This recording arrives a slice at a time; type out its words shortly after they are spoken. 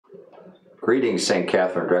Greetings, St.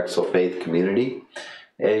 Catherine Drexel Faith Community.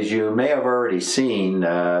 As you may have already seen,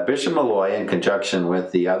 Bishop Malloy, in conjunction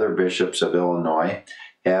with the other bishops of Illinois,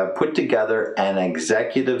 have put together an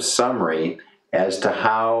executive summary as to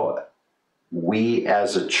how we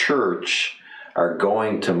as a church are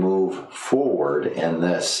going to move forward in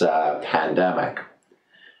this pandemic.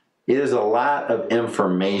 It is a lot of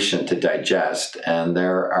information to digest, and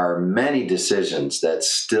there are many decisions that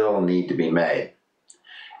still need to be made.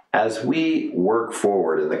 As we work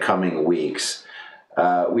forward in the coming weeks,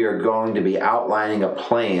 we are going to be outlining a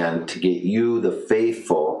plan to get you, the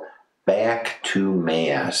faithful, back to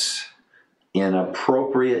Mass in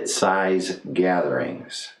appropriate size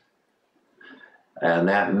gatherings. And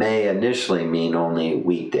that may initially mean only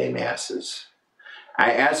weekday Masses.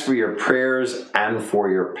 I ask for your prayers and for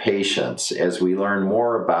your patience as we learn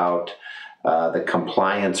more about the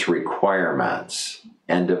compliance requirements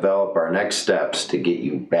and develop our next steps to get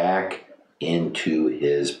you back into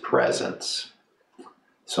His presence.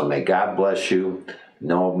 So may God bless you.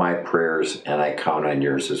 Know of my prayers, and I count on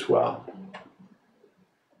yours as well.